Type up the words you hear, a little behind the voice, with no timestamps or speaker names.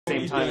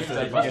same time.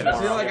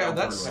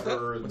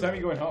 What time are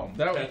you going home?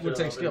 That would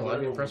take skill. I'd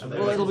be impressed with that.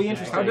 Well, it'll be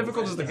interesting. How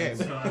difficult is the game?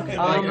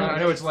 I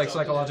know it's like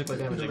psychologically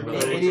damaging.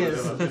 But it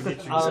is.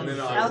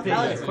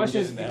 The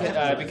question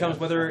becomes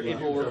whether it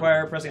will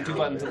require pressing 2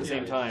 buttons at the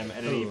same time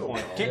at any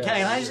point. Can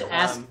I just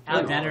ask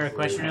Alexander a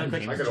question real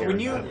quick?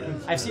 When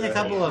I've seen a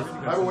couple of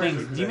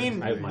things. Do you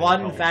mean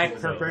 1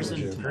 fact per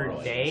person per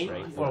day,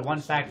 or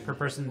 1 fact per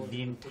person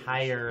the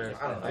entire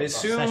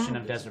session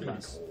of Desert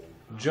Bus?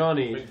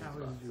 Johnny.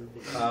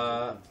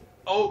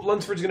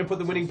 Lunsford's going to put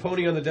the winning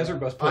pony on the Desert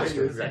Bus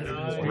poster.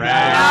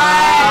 Right.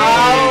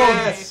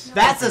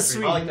 That's a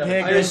sweet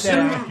pick.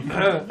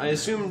 I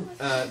assume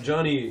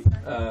Johnny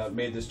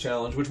made this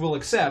challenge, which we'll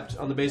accept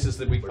on the basis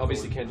that we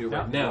obviously can't do it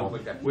right now,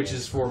 which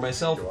is for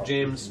myself,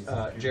 James,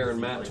 Jer,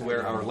 and Matt to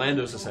wear our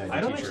Lando Society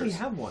I don't t-shirts. actually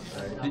have one.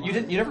 You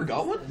didn't? You never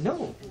got one?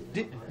 No.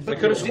 But I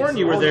could have sworn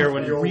you were there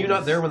when. Were you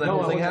not there when that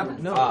whole thing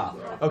happened? No. Ah.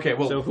 Okay.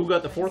 Well. So who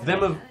got the 4th?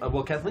 Them of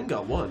well, Kathleen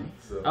got one.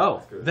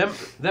 Oh. Them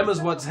as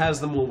what has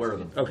them will wear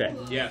them. Okay.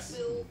 Yes.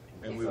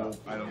 And we will.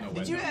 I don't know when.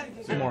 Did you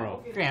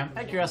tomorrow? Graham,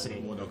 out of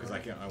curiosity. Well, no, because I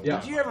can't.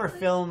 Did you ever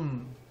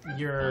film at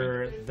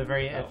the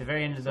very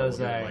end of those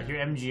your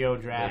MGO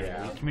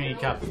draft community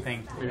cup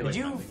thing? Did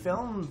you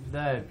film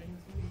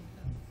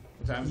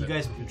you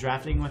guys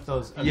drafting with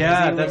those?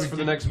 Yeah, that's for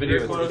the next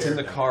video. It's in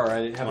the car.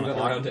 I haven't gotten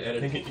around to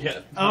editing it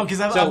yet. Oh,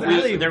 because I'm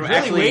really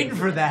waiting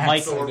for that.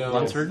 Mike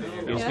Lunsford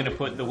is going to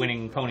put the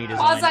winning pony design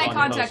on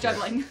Quasi-contact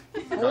juggling.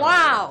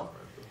 Wow.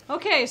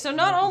 Okay, so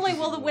not only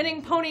will the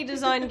winning pony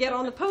design get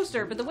on the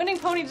poster, but the winning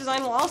pony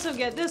design will also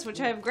get this,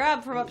 which I have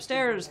grabbed from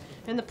upstairs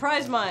in the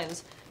prize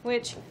mines,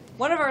 which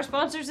one of our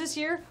sponsors this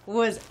year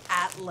was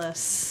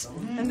Atlas.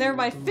 And they're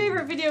my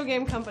favorite video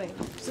game company.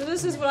 So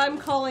this is what I'm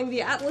calling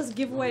the Atlas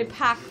Giveaway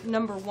Pack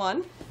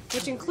 #1,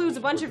 which includes a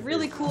bunch of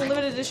really cool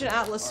limited edition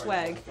Atlas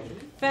swag.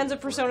 Fans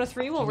of Persona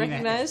 3 will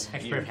recognize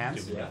expert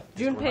hats.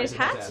 Junpei's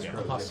hat.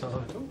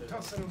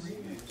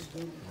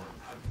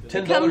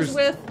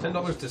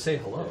 $10 to say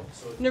hello.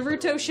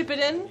 Naruto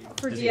Shippuden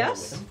for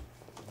DS.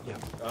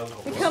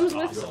 It comes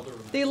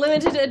with the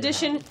limited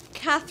edition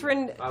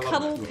Catherine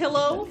Cuddle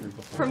Pillow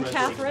from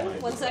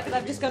Catherine. 1 second,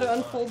 I've just got to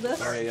unfold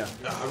this.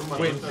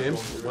 Wait,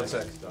 James, 1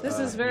 sec. This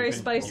is very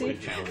spicy.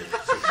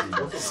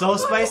 So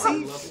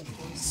spicy?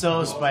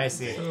 So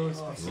spicy.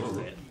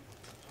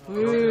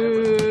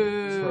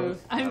 Ooh.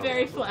 I'm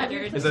very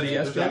flattered. Is that a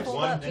yes, James?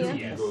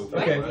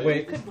 Okay,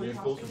 wait.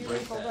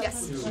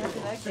 Yes.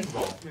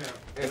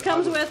 It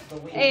comes with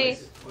a,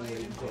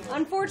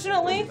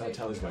 unfortunately,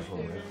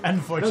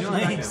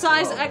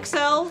 size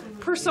XL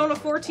Persona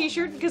 4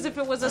 t-shirt, because if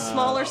it was a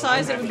smaller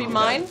size, it would be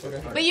mine.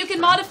 But you can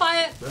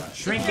modify it.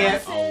 Shrink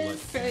it.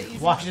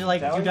 Wash it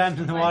like 2 times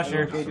in the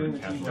washer.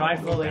 Dry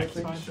fully.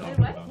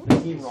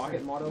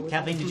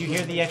 Kathleen, did you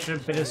hear the extra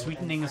bit of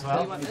sweetening as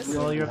well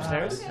while you're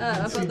upstairs?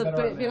 About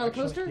the being on the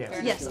poster?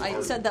 Yes, I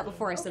said that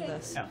before I said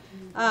this.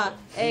 Oh.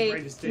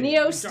 A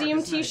Neo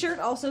Steam t-shirt,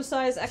 also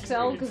size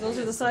XL, because those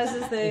are the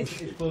sizes they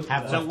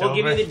have. So we'll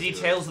give you the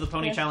details of the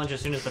pony challenge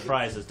as soon as the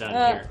prize is done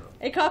here.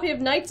 A copy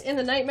of Knights in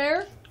the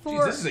Nightmare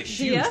for this is a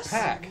huge DS.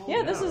 pack.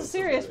 Yeah, this is a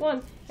serious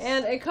one.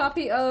 And a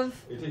copy of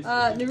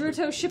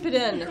Naruto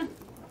Shippuden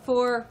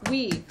for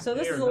Wii. So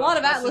this is a lot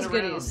of Atlas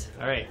goodies.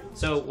 Alright,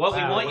 so what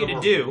we want you to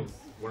do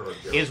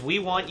is we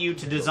want you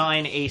to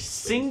design a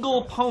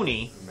single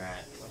pony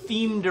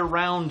themed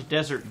around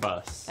Desert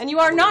Bus. And you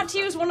are not to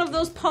use one of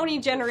those pony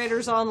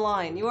generators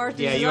online. You are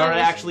to you are to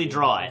actually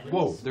draw it.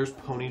 Whoa, there's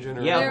pony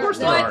generators? Yeah, of course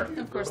there are.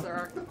 Of course there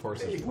are. Of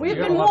course. We've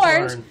been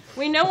warned.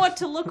 We know what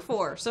to look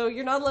for, so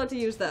you're not allowed to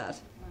use that.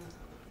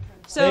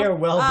 So, they are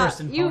well versed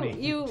in pony.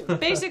 You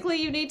basically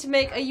you need to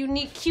make a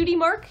unique cutie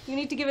mark. You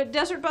need to give it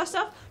Desert Bus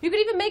stuff. You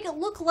could even make it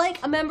look like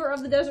a member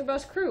of the Desert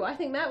Bus crew. I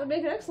think Matt would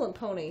make an excellent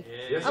pony,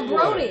 a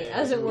brony,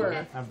 as it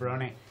were. A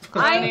brony.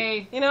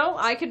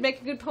 I could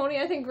make a good pony.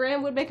 I think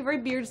Graham would make a very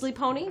Beardsley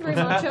pony, very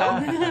macho.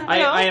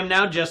 I am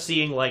now just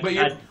seeing like But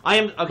I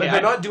am okay. But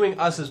they're not doing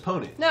us as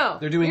ponies. No,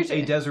 they're doing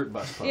a Desert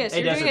Bus pony. Yes,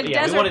 you're doing a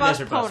Desert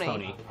Bus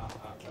pony.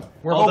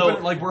 We're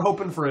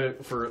hoping for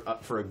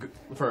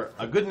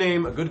a good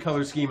name, a good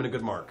color scheme, and a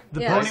good mark.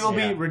 The pony will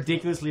be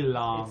ridiculously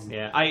long.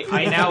 Yeah,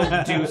 I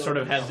now do sort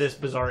of have this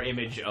bizarre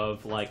image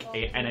of like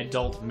an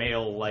adult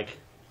male like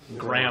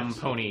Graham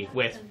pony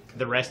with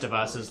the rest of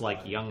us as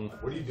like young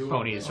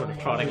ponies sort of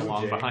trotting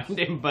along behind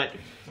him, but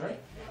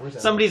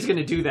somebody's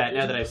gonna do that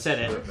now that I've said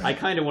it. I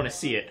kind of want to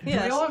see it. Do we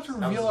all have to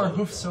reveal our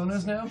hoof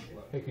sonas now?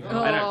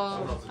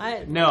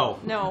 No.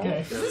 No.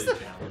 Okay.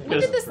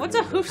 Look at this. What's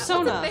a hoof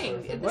sona? What's the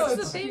thing? This is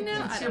the thing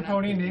now? It's your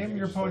pony name,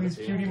 your pony's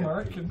cutie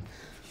mark, and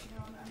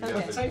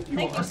Okay.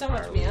 Thank you so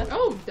much, Mia.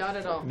 Oh, not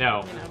at all.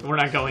 No, we're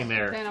not going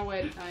there. Then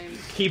I'm...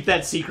 Keep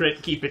that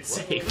secret. Keep it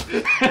safe.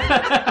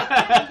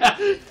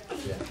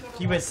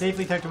 Keep it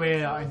safely tucked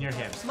away on your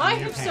hips. My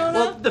hoof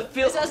persona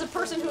is as a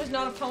person who is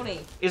not a pony.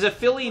 Is a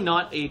filly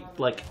not a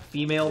like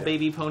female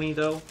baby pony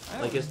though?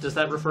 Like, does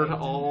that refer to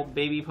all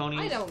baby ponies?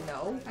 I don't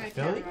know. I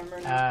can't remember.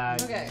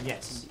 Okay.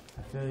 Yes.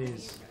 A filly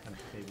is a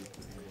baby.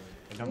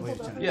 don't believe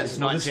gender. Yes,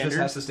 not this gendered?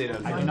 has to stay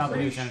down. I do not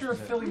believe Sure, gender.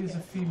 Philly is a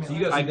female. So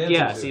you guys are dancing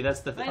Yeah, too. see, that's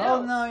the thing.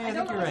 Oh no, yeah, I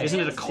think you're right. Isn't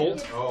it a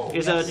cult?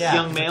 Is a Yeah,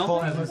 young it's a male?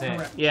 cult, as I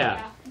say.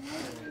 Yeah.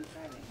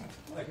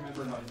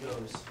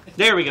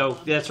 There we go.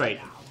 That's right.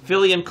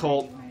 Philly and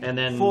Colt, and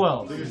then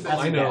Foil. That's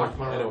I know.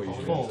 good. I know what you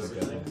should Full.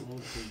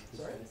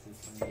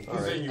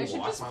 I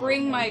should just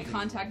bring my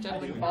contact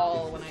juggling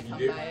ball when I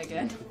come by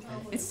again.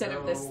 Instead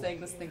of this thing.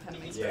 This thing kind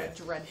of makes me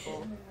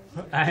dreadful.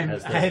 I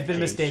have been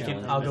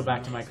mistaken. I'll go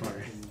back to my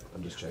corner.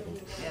 I'm just checking.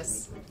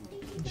 Yes.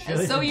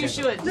 And so you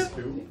should.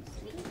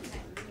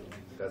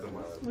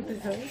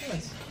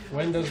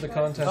 When does the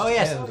contest Oh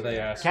yes, end, they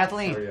ask?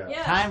 Kathleen.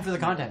 Yeah. Time for the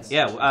contents.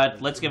 yeah,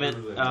 let's give it.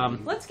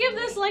 Let's give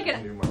this like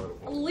at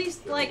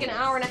least like an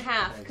hour and a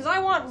half, because I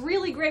want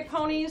really great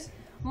ponies.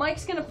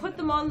 Mike's gonna put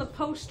them on the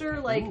poster.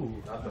 Like,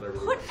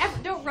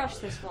 don't rush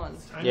this one.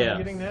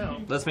 Yeah.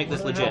 Let's make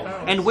this legit.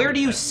 And where do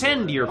you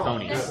send your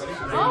ponies?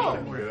 Oh,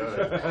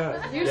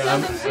 you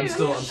send them I'm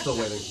to. still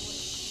waiting.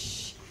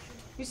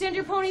 You send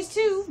your ponies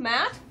to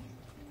Matt.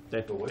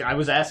 I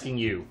was asking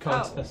you.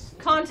 Contest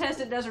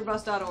at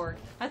desertbus.org.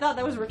 I thought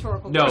that was a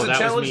rhetorical. No, It was a that was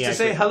challenge me. to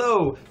say actually.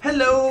 hello.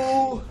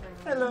 Hello.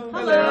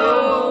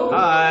 Hello.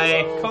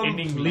 Hi.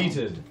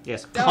 Completed.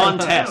 Yes.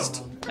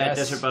 Contest at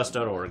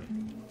desertbus.org.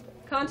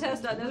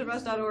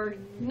 Contest.desertbus.org.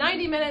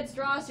 90 minutes.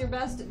 Draw us your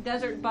best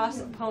desert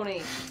bus pony.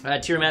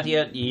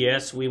 Tiramanthia,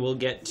 yes, we will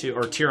get to,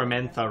 or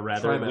Tiramantha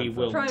rather. We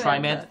will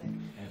Trimanth.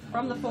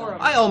 From the forum.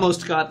 I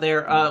almost got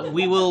there.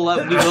 We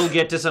will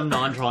get to some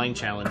non-drawing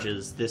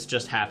challenges. This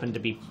just happened to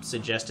be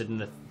suggested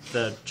in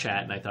the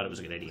chat, and I thought it was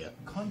a good idea.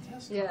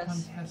 Contest? Yes.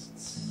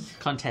 Contests.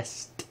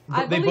 Contest.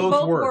 I They believe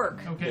both work.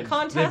 Okay.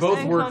 Contest They both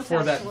and work contest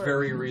for that work.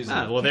 very reason.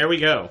 Ah, well, there we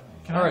go.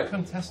 Can All I right.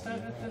 contest that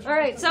at this? All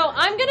right, so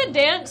I'm gonna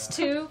dance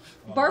to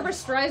Barbra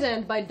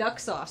Streisand by Duck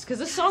Sauce because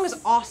this song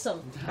is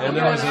awesome. And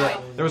there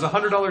was a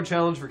 $100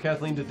 challenge for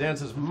Kathleen to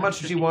dance as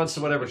much as she wants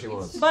to whatever she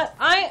wants. But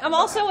I'm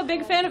also a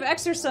big fan of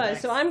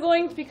exercise, so I'm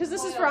going to, because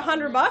this is for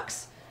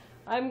 $100.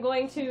 I'm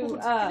going to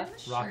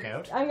Rock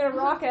out. I'm gonna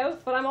rock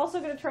out, but I'm also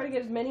gonna try to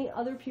get as many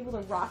other people to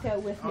rock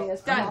out with me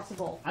as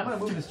possible. I'm gonna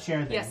move this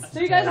chair thing. Yes. So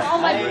you guys are all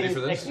my Ready for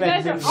this? you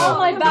guys are all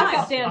my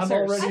backup I'm all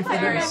dancers. ready for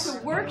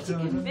this. work to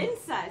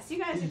convince us. You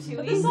guys are too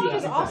But this song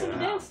is awesome to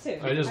dance to.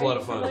 It is a lot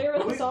of fun. Familiar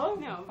with the song?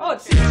 No. Oh,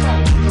 it's super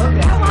fun.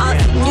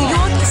 New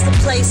York is the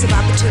place of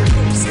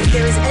opportunities. If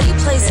there is any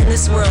place in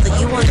this world that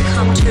you want to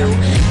come to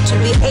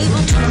be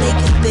able to make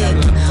it big,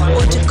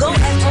 or to go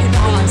after your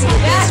dreams,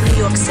 it is New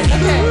York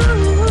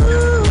City.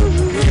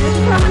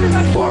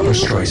 Barbra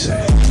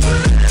Streisand.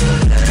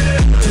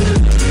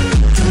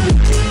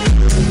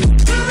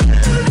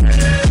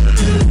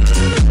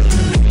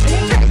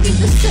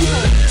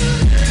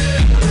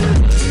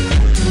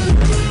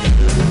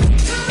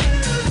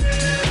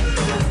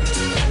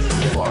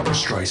 Barbra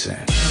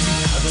Streisand.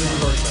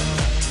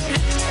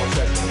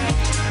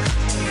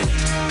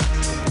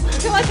 I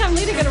feel like I'm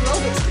leading an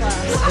aerobics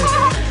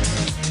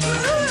class.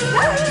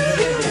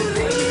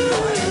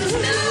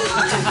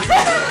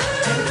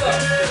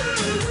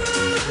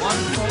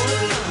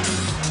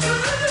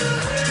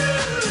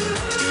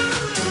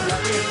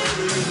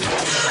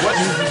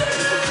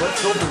 What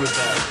filter was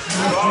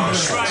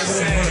that?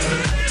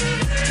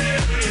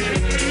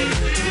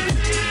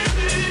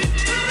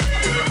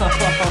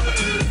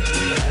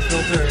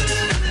 Filters.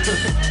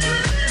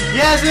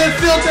 Yes, we have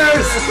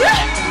filters!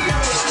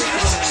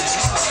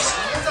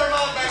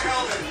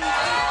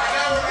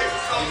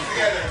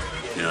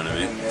 You know what I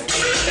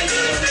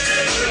mean?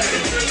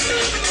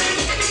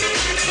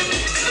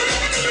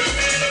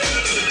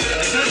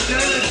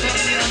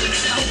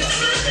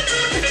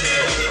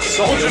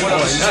 Soldier Boy,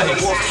 nice.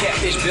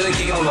 Catfish, Billy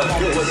kicking on the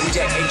floor with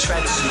Jack and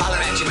Travis. Holler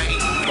at you, man.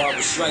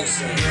 Barbra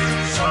Streisand.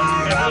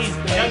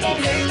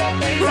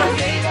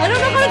 I don't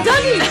know how to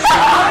Dougie.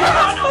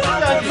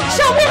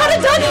 Show me how to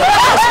Dougie.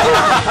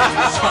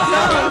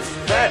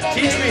 Matt,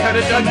 teach me how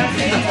to done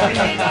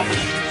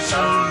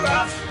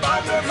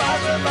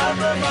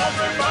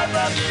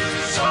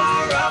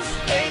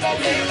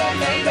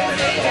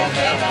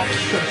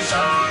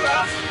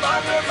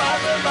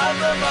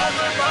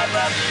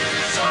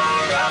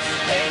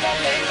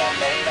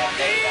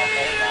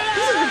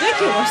This is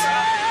ridiculous.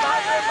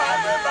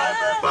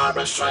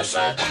 Barbra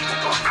Streisand.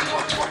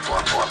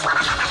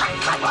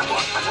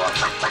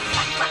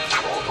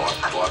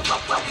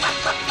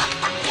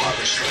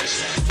 Barbra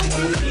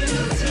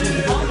Streisand.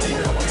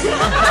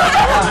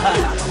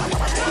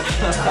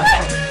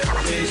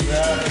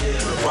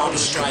 Barbra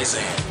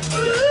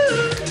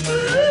Streisand.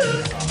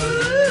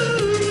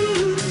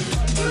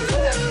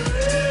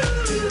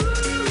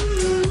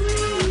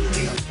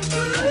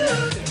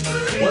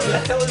 What the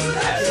hell is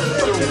that?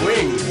 It's a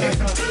wing.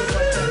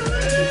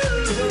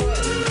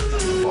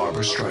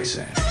 Barbra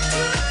Streisand.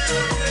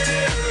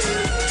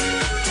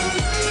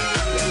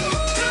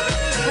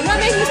 I'm not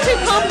making this too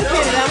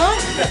complicated, Emma.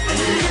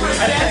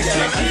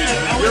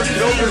 Your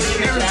filters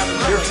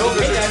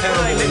are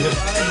terrible.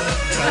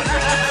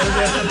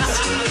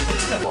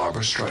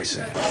 Barbra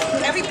Streisand.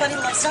 Everybody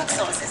loves duck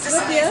sauce. Is this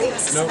amazing?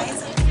 This is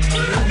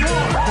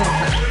amazing.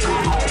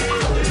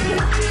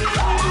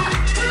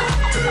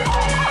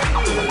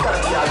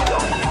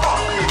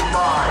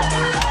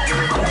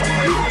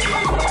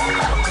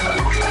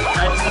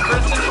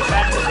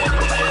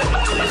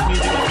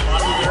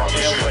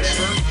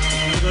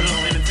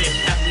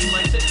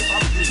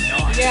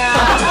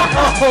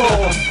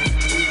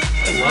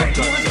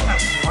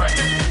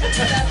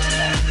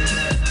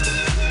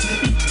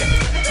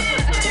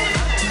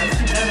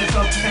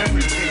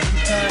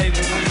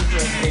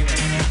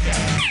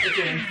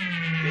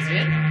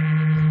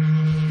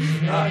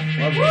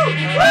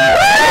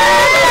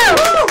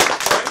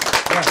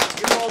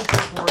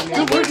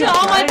 Thank you to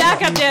all my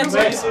backup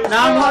dancers.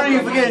 Now I'm wondering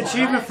if we get an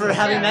achievement for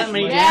having that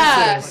many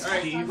dancers.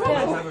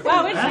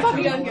 Wow, it's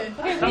fucking done good.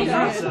 Okay, we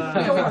done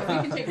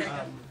good.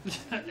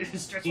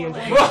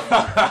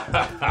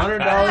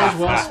 $100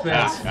 well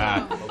spent.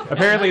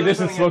 Apparently, this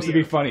is supposed to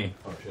be funny.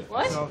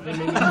 What?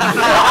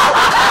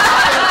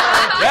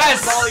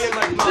 Yes!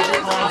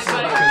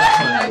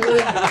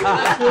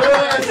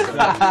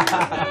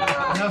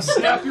 Now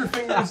snap your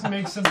fingers and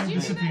make something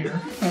disappear.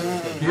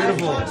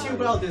 Beautiful. I taught you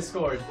well,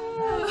 Discord.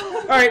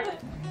 Alright.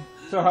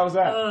 So how was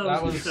that?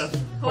 That was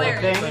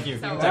Hilarious. thank you.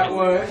 That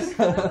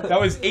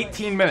was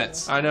 18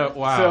 minutes. I know.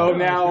 Wow. So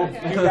now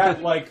you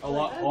got like a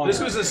lot longer.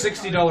 This was a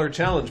 $60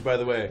 challenge, by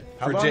the way.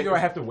 How long do I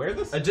have to wear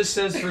this? It just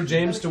says for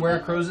James to wear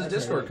Crow's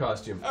Discord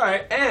costume. All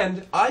right,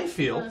 and I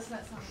feel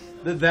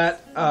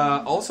that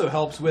also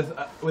helps with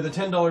a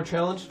 $10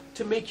 challenge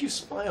to make you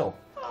smile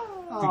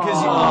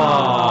because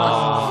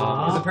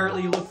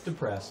apparently you look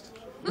depressed.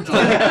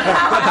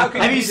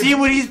 Have you seen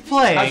what he's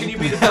playing? How can you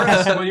be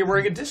depressed when you're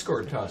wearing a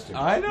Discord costume?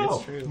 I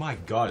know. My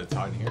God, it's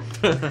hot in here.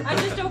 I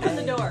just opened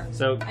the door.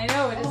 So I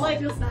know, it is Like,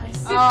 feels nice.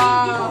 15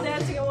 people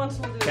dancing at once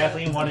will do that.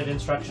 Kathleen wanted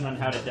instruction on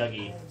how to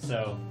Dougie,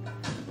 so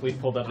we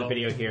pulled up the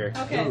video here.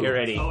 Okay. Get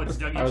ready. Oh, it's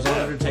Dougie. I was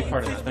honored to take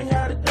part in this. Thank you.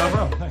 No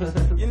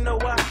problem. You know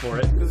why? For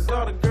it. Cause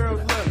all the girls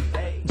love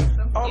me.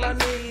 All I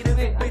need is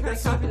a big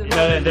something.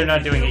 No, they're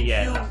not doing it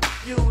yet.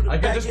 I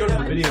could just go to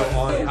the video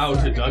on how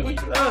to Dougie.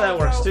 Oh, that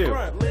works too.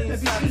 Have you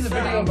seen the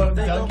video about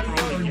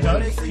Dougie or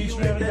Doug teaching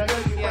me how to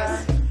Dougie?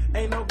 Yes.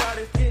 Ain't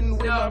nobody getting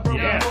with my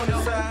brother on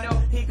the side.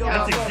 He goes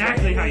That's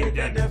exactly how you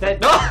did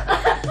it.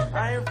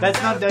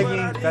 That's not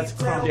Dougie, that's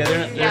Chrome. Yeah,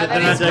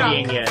 they're not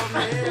Dougieing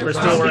yet. We're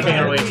still working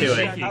our way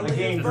to it.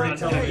 Again, great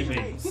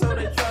television. So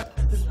they tried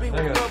to spin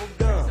the bubble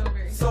gum.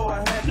 So I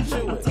had to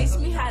chew it. Taste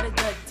me how to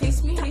Doug.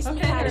 Taste me how Is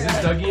to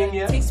this Dougieing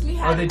yet? Taste me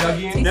how Are they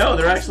Dougieing? No,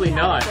 they're actually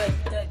not.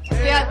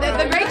 Yeah,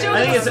 the great joke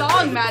I think of the it's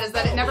song, Matt, is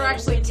that it never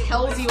actually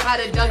tells you how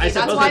to Dougie. I That's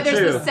suppose why it's there's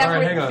true. the separate All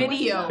right, hang on.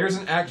 video. Here's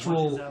an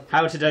actual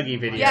How to Dougie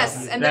video.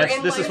 Yes, and they're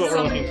in this is like what we're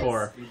some- looking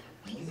for.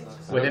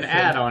 With an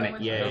ad on it, I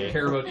don't yay.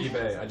 care about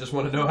eBay. I just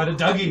want to know how to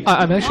Dougie.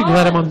 I'm actually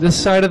glad I'm on this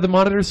side of the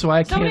monitor so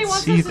I Somebody can't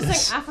wants see us to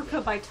this. sing Africa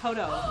by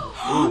Toto.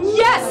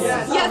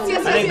 Yes!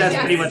 Yes. I think that's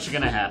pretty much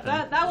gonna happen.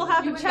 That will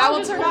happen. That will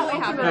Challenges are totally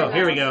not happen. Oh,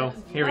 here we go.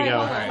 Here we go.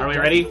 Are we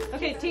ready?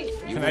 Okay,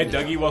 Can I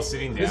Dougie while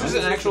sitting down? This is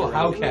an actual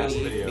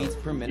Howcast video.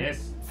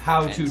 Yes.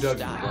 How to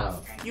Dougie. Wow.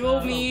 You will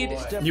need...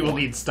 You will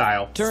need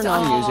style. Turn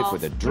on music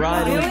with a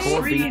driving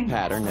 4-beat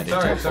pattern at a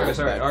tempo Sorry. of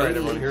All about right, 80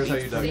 everyone. Here's how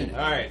you Dougie. All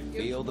right.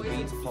 Feel the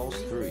beats pulse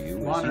through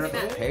you as you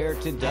prepare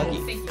to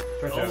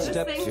Dougie.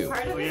 Step 2.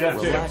 Yeah,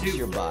 Relax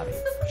your body.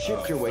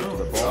 Shift your weight to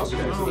the balls of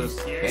your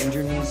feet. Bend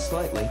your knees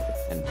slightly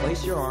and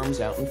place your arms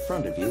out in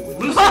front of you with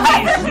Loose your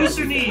knees! Loose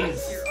your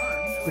knees!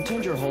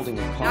 Pretend you're holding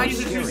a Now car use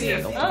the steering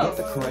two-step. wheel to get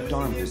the correct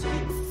arm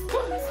position.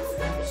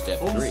 Step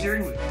Hold the 3.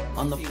 steering wheel.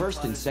 On the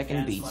first and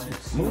second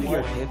beats, move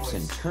your hips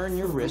and turn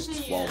your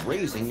wrists while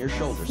raising your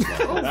shoulders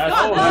slightly.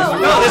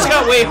 Oh, this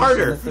got way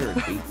harder. The third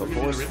beat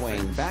before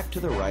swaying back to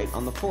the right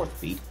on the fourth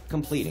beat,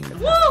 completing the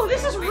Whoa,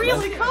 this is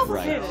really right,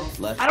 complicated.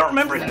 left. I don't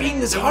remember it being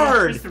this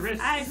hard.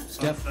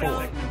 Step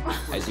 4.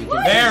 As you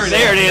can There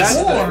it is.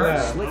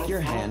 Slick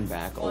your hand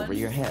back over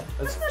your head.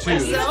 That's two.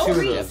 That's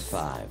two of Step those.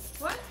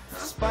 5.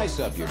 Spice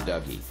up your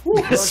Dougie.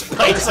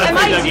 Spice up your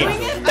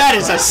Dougie. That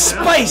is a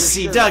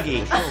spicy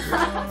Dougie.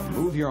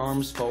 Move your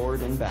arms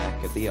forward and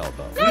back at the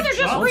elbow. No, they're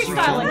just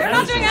freestyling. They're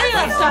not doing any of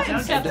that stuff in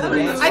step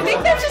 3. I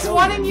think they're just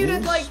wanting you to,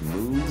 like,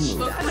 Smooth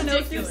move. I don't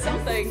know, do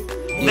something.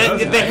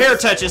 The hair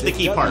touch is the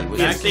key part.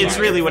 It's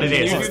really what it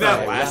is. You do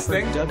that last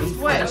thing?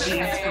 What? The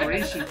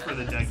inspiration for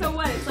the Dougie. So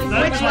what? It's like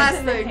That's Which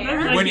last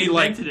thing? When he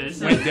like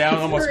went down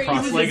almost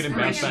cross-legged and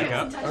bounced back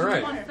up. All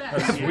right.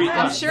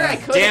 I'm sure I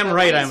could. Damn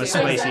right I'm a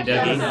spicy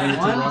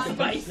Dougie.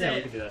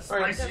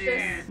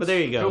 But there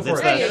you go. Go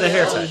for That's it. the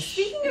hair touch.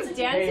 Speaking of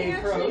dancing,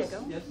 actually,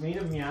 Yes, meet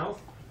of meow.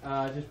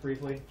 Just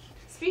briefly.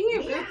 speaking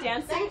of group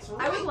dancing,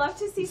 I would love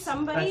to see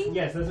somebody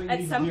Yes, that's what you at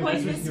need some to do.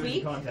 point That's what this you do in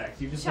week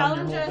contact. You just done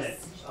your challenge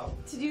whole us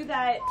bit. to do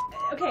that.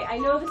 Okay, I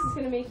know this is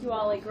gonna make you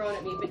all like groan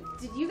at me, but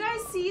did you guys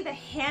see the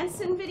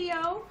Hanson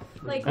video?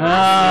 Like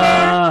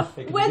last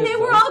year, when they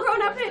were all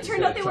grown up and it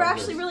turned out they were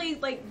actually really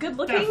like good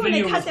looking That when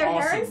they video cut was their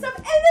hair awesome. and stuff.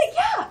 And they,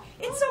 yeah,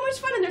 it's so much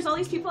fun. And there's all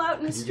these people out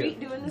in the street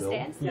doing this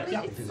dance. And Yeah.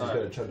 everything. It's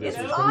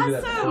It's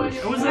awesome.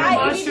 It was a Yeah, you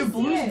homage need to to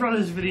Blues see it.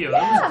 Brothers video. Yeah,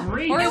 That was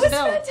great. it was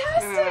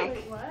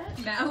fantastic.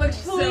 That looks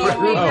so Bill,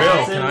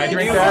 bad. can I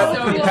drink that?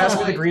 Can you pass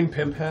me the green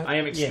pimp hat? I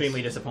am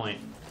extremely disappointed.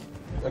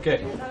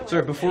 Okay.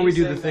 Sorry, before we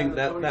do the thing,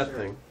 that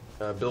thing,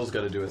 Bill's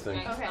got to do a thing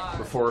Okay.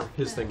 before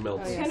his thing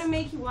melts. I'm gonna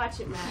make you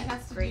watch it, Matt.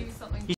 That's great.